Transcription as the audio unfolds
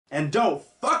and don't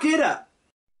fuck it up!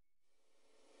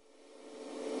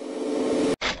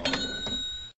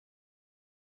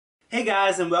 Hey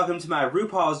guys, and welcome to my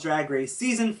RuPaul's Drag Race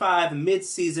Season 5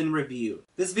 mid-season review.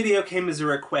 This video came as a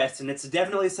request, and it's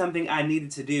definitely something I needed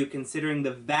to do considering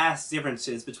the vast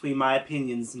differences between my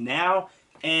opinions now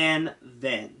and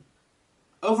then.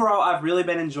 Overall, I've really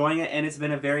been enjoying it, and it's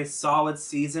been a very solid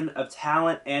season of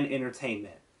talent and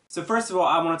entertainment. So first of all,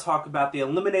 I want to talk about the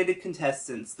eliminated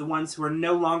contestants, the ones who are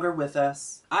no longer with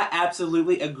us. I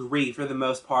absolutely agree for the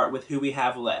most part with who we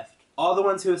have left. All the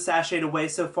ones who have sashayed away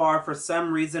so far for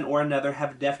some reason or another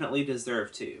have definitely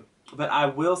deserved to. But I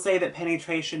will say that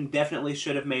Penetration definitely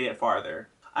should have made it farther.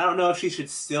 I don't know if she should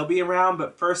still be around,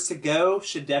 but first to go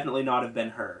should definitely not have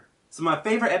been her. So my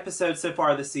favorite episodes so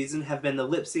far this season have been the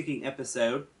lip-syncing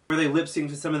episode, where they lip-synced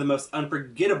to some of the most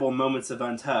unforgettable moments of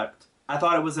Untucked. I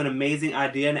thought it was an amazing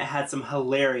idea and it had some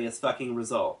hilarious fucking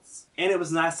results. And it was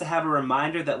nice to have a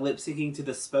reminder that lip-syncing to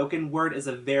the spoken word is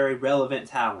a very relevant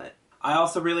talent. I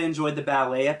also really enjoyed the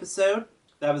ballet episode.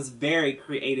 That was very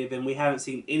creative and we haven't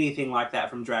seen anything like that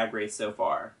from Drag Race so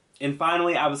far. And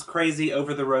finally, I was crazy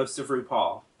over the roast of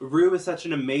RuPaul. Ru is such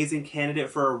an amazing candidate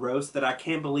for a roast that I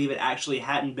can't believe it actually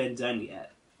hadn't been done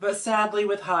yet. But sadly,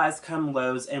 with highs come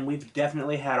lows, and we've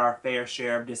definitely had our fair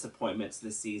share of disappointments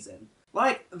this season.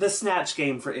 Like the Snatch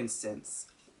Game, for instance.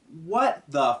 What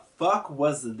the fuck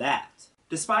was that?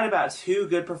 Despite about 2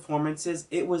 good performances,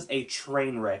 it was a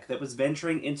train wreck that was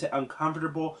venturing into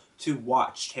uncomfortable to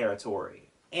watch territory.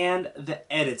 And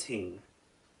the editing.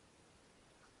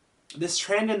 This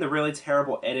trend in the really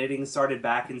terrible editing started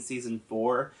back in season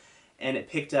 4, and it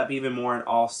picked up even more in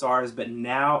All Stars, but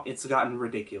now it's gotten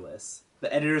ridiculous.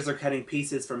 The editors are cutting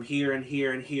pieces from here and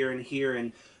here and here and here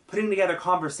and putting together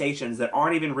conversations that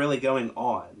aren't even really going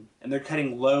on. And they're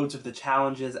cutting loads of the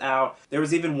challenges out. There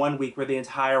was even one week where the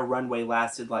entire runway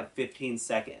lasted like 15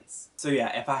 seconds. So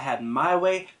yeah, if I had my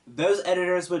way, those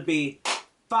editors would be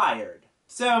fired.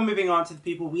 So moving on to the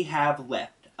people we have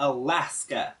left.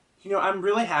 Alaska. You know, I'm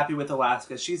really happy with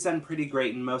Alaska. She's done pretty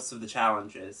great in most of the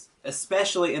challenges,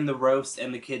 especially in the roast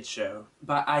and the kids show.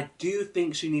 But I do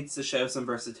think she needs to show some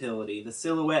versatility. The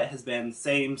silhouette has been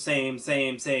same.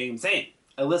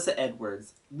 Alyssa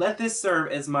Edwards. Let this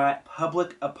serve as my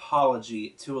public apology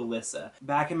to Alyssa.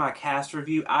 Back in my cast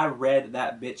review, I read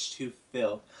that bitch to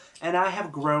filth. And I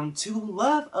have grown to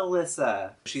love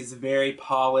Alyssa. She's very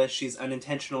polished, she's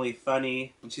unintentionally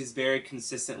funny, and she's very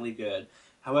consistently good.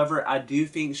 However, I do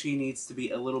think she needs to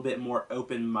be a little bit more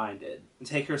open-minded and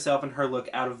take herself and her look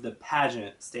out of the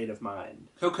pageant state of mind.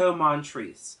 Coco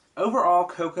Montrese. Overall,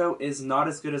 Coco is not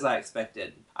as good as I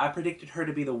expected. I predicted her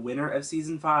to be the winner of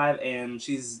Season 5, and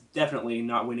she's definitely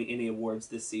not winning any awards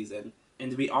this season. And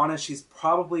to be honest, she's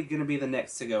probably going to be the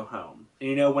next to go home. And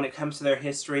you know, when it comes to their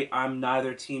history, I'm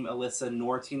neither Team Alyssa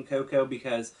nor Team Coco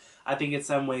because I think in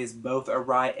some ways both are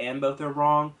right and both are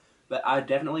wrong. But I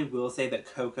definitely will say that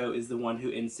Coco is the one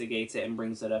who instigates it and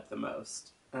brings it up the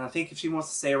most. And I think if she wants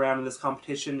to stay around in this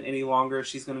competition any longer,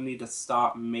 she's going to need to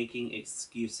stop making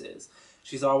excuses.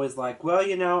 She's always like, well,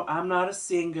 you know, I'm not a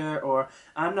singer or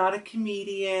I'm not a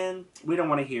comedian. We don't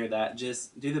want to hear that.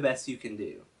 Just do the best you can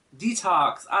do.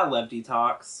 Detox. I love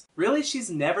Detox. Really, she's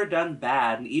never done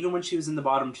bad. And even when she was in the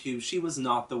bottom 2, she was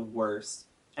not the worst.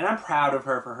 And I'm proud of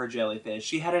her for her jellyfish.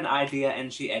 She had an idea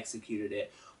and she executed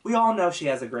it. We all know she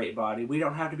has a great body. We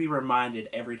don't have to be reminded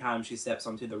every time she steps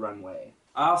onto the runway.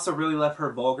 I also really love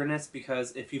her vulgarness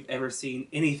because if you've ever seen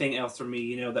anything else from me,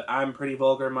 you know that I'm pretty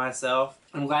vulgar myself.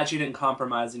 I'm glad she didn't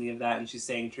compromise any of that and she's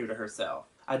staying true to herself.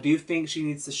 I do think she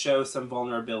needs to show some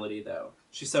vulnerability though.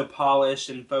 She's so polished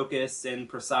and focused and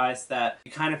precise that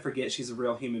you kind of forget she's a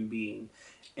real human being.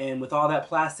 And with all that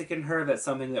plastic in her, that's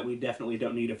something that we definitely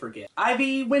don't need to forget.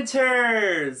 Ivy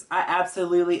Winters! I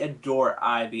absolutely adore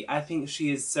Ivy. I think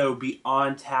she is so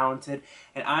beyond talented,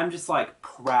 and I'm just like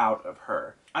proud of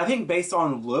her. I think based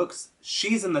on looks,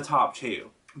 she's in the top 2.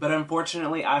 But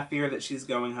unfortunately, I fear that she's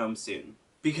going home soon.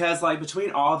 Because like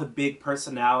between all the big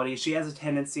personalities, she has a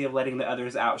tendency of letting the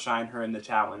others outshine her in the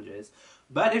challenges.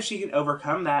 But if she can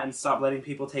overcome that and stop letting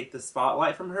people take the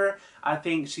spotlight from her, I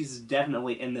think she's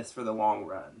definitely in this for the long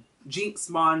run. Jinx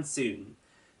Monsoon.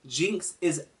 Jinx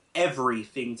is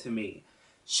everything to me.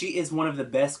 She is one of the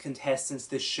best contestants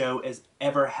this show has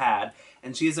ever had,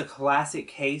 and she is a classic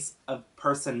case of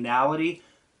personality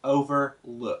over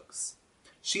looks.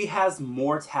 She has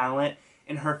more talent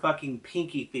in her fucking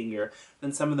pinky finger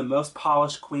than some of the most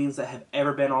polished queens that have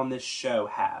ever been on this show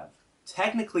have.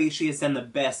 Technically, she has done the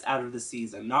best out of the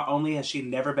season. Not only has she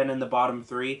never been in the bottom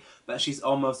 3, but she's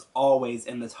almost always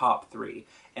in the top 3.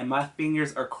 And my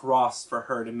fingers are crossed for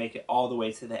her to make it all the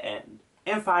way to the end.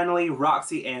 And finally,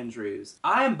 Roxy Andrews.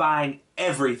 I am buying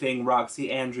everything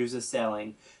Roxy Andrews is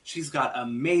selling. She's got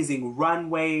amazing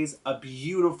runways, a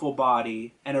beautiful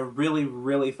body, and a really,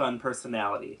 really fun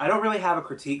personality. I don't really have a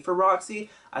critique for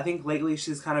Roxy. I think lately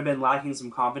she's kind of been lacking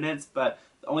some confidence, but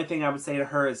the only thing I would say to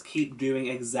her is keep doing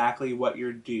exactly what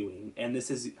you're doing, and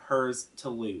this is hers to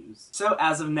lose. So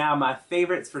as of now, my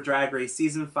favorites for Drag Race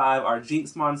Season 5 are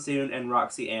Jinx Monsoon and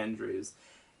Roxy Andrews.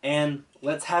 And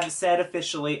let's have it said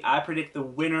officially, I predict the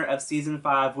winner of Season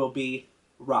 5 will be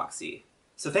Roxy.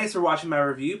 So thanks for watching my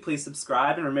review. Please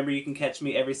subscribe, and remember you can catch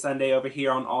me every Sunday over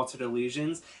here on Altered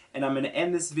Illusions. And I'm going to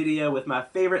end this video with my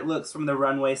favorite looks from the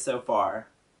runway so far.